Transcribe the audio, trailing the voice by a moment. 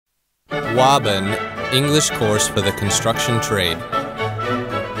Hòa Bình, English course for the construction trade.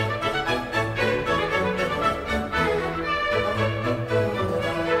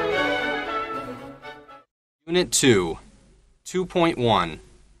 Unit 2, 2.1,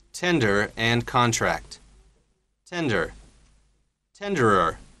 Tender and Contract. Tender,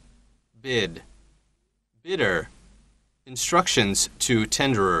 tenderer, bid, bidder, instructions to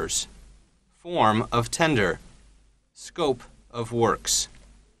tenderers, form of tender, scope of works,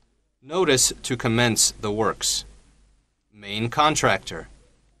 notice to commence the works, main contractor,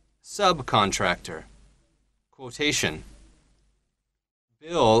 subcontractor, quotation,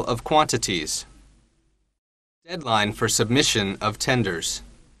 bill of quantities, deadline for submission of tenders,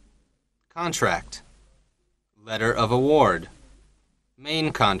 contract, letter of award,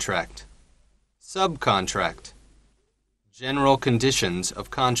 main contract, subcontract, general conditions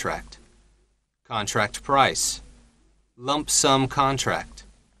of contract, contract price, lump sum contract,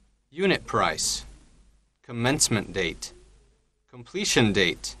 unit price, commencement date, completion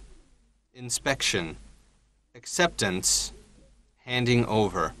date, inspection, acceptance, handing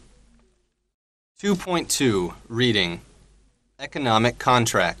over. 2.2 Reading. Economic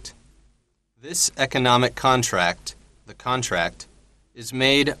contract. This economic contract, the contract, is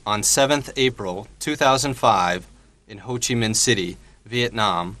made on 7th April 2005 in Ho Chi Minh City,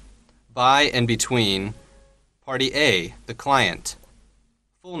 Vietnam, by and between Party A, the client.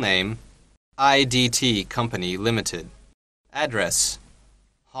 Full name, IDT Company Limited. Address,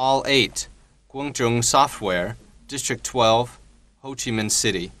 Hall 8, Quang Trung Software, District 12, Ho Chi Minh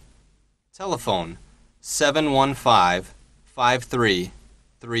City. Telephone,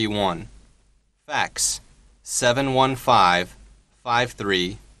 715-5331. Fax,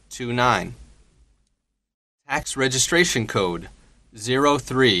 715-5329. Tax registration code,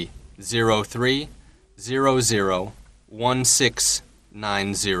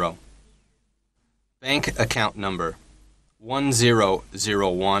 0303001690. Bank account number,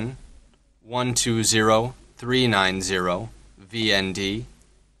 1001-120390 VND,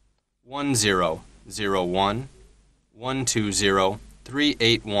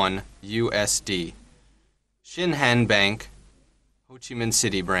 1001-120381 USD. Shin Han Bank, Ho Chi Minh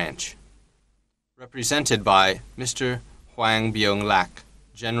City Branch. Represented by Mr. Hoang Byung Lak,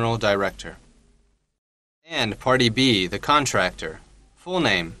 General Director. And Party B, the contractor. Full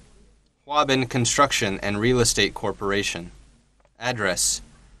name, Hòa Bình Construction and Real Estate Corporation. Address,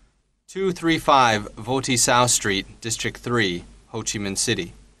 235 Vo Thi Sao Street, District 3, Ho Chi Minh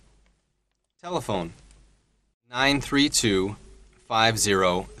City. Telephone,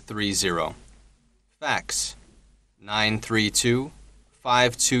 932-5030. Fax,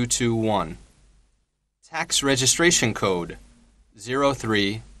 932-5221. Tax registration code,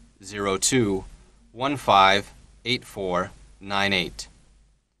 0302158498.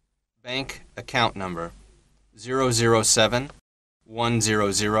 Bank account number,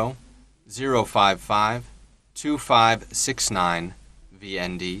 007-100-055-2569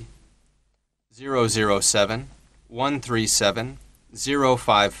 VND,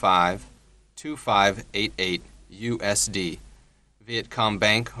 007-137-055-2588 USD. Vietcom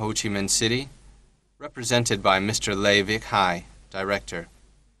Bank, Ho Chi Minh City. Represented by Mr. Lê Vic Hai, Director.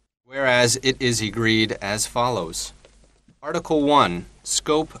 Whereas it is agreed as follows. Article 1,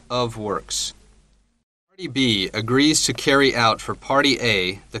 Scope of Works. Party B agrees to carry out for Party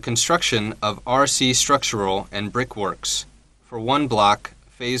A the construction of RC structural and brickworks for one block,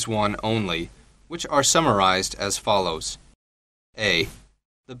 Phase 1 only, which are summarized as follows. A.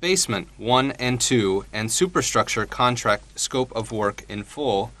 The basement 1 and 2 and superstructure contract scope of work in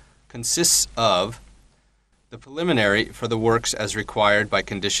full consists of the preliminary for the works as required by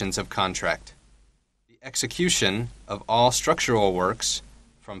conditions of contract, the execution of all structural works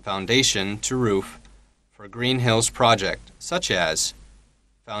from foundation to roof for Green Hills project, such as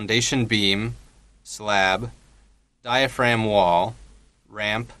foundation beam, slab, diaphragm wall,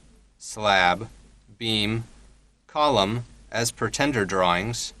 ramp, slab, beam, column as per tender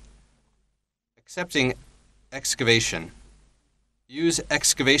drawings, accepting excavation. Use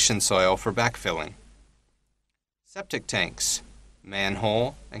excavation soil for backfilling. Septic tanks,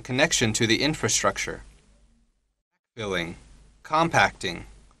 manhole, and connection to the infrastructure. Backfilling, compacting,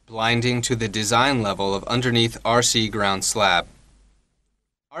 blinding to the design level of underneath RC ground slab.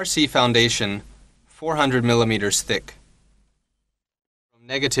 RC foundation 400 millimeters thick. From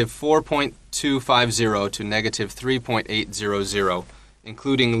negative 4.250 to negative 3.800,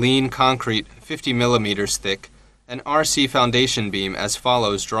 including lean concrete 50 millimeters thick, and RC foundation beam as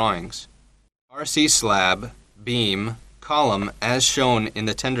follows drawings. RC slab, beam, column as shown in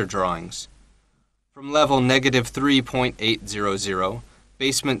the tender drawings. From level negative 3.800,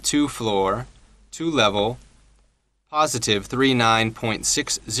 basement 2 floor, 2 level, positive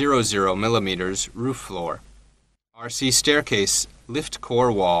 39.600 millimeters roof floor. RC staircase, lift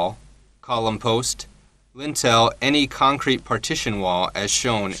core wall, column post, lintel any concrete partition wall as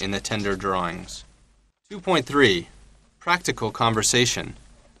shown in the tender drawings. 2.3. Practical conversation.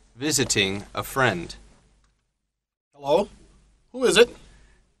 Visiting a friend. Hello? Who is it?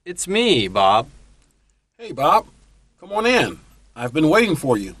 It's me, Bob. Hey, Bob. Come on in. I've been waiting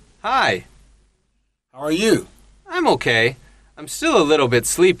for you. Hi. How are you? I'm okay. I'm still a little bit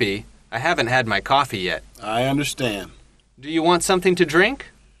sleepy. I haven't had my coffee yet. I understand. Do you want something to drink?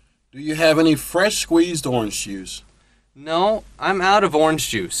 Do you have any fresh squeezed orange juice? No, I'm out of orange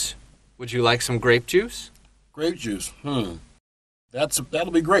juice. Would you like some grape juice? Grape juice?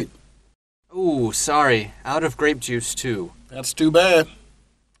 That'll be great. Ooh, sorry. Out of grape juice, too. That's too bad.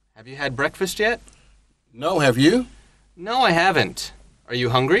 Have you had breakfast yet? No, have you? No, I haven't. Are you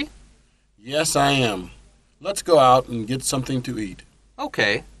hungry? Yes, I am. Let's go out and get something to eat.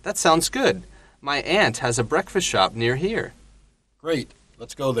 Okay, that sounds good. My aunt has a breakfast shop near here. Great.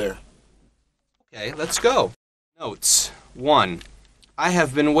 Let's go there. Okay, let's go. Notes. 1. I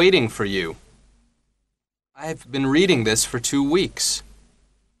have been waiting for you. I have been reading this for 2 weeks.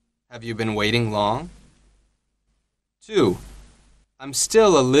 Have you been waiting long? 2. I'm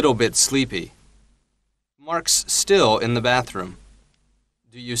still a little bit sleepy. Mark's still in the bathroom.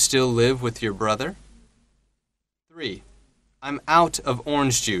 Do you still live with your brother? 3. I'm out of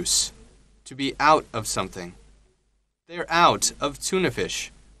orange juice. To be out of something. They're out of tuna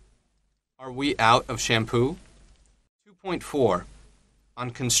fish. Are we out of shampoo? 2.4. On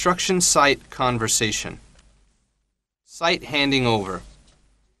construction site conversation. Site handing over.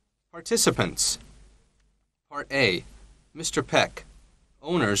 Participants. Part A. Mr. Peck,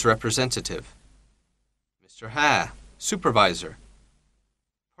 owner's representative. Mr. Ha, supervisor.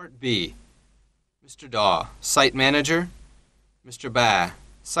 Part B. Mr. Daw, site manager. Mr. Ba,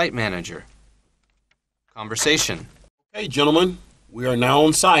 site manager. Conversation. Okay, gentlemen, we are now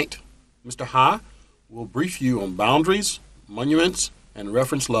on site. Mr. Ha will brief you on boundaries, monuments, and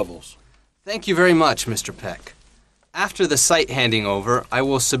reference levels. Thank you very much, Mr. Peck. After the site handing over, I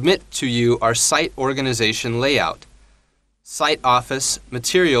will submit to you our site organization layout. Site office,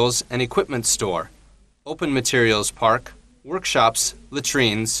 materials and equipment store, open materials park, workshops,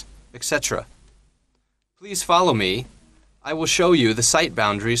 latrines, etc. Please follow me. I will show you the site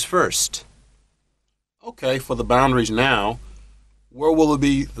boundaries first. Okay, for the boundaries now, where will it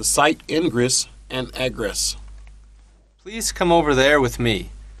be the site ingress and egress? Please come over there with me.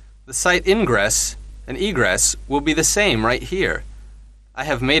 The site ingress and egress will be the same right here. I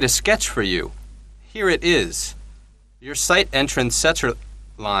have made a sketch for you. Here it is. Your site entrance center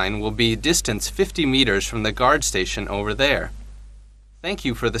line will be distance 50 meters from the guard station over there. Thank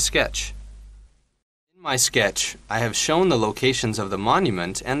you for the sketch. In my sketch, I have shown the locations of the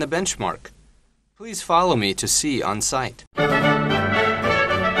monument and the benchmark. Please follow me to see on site.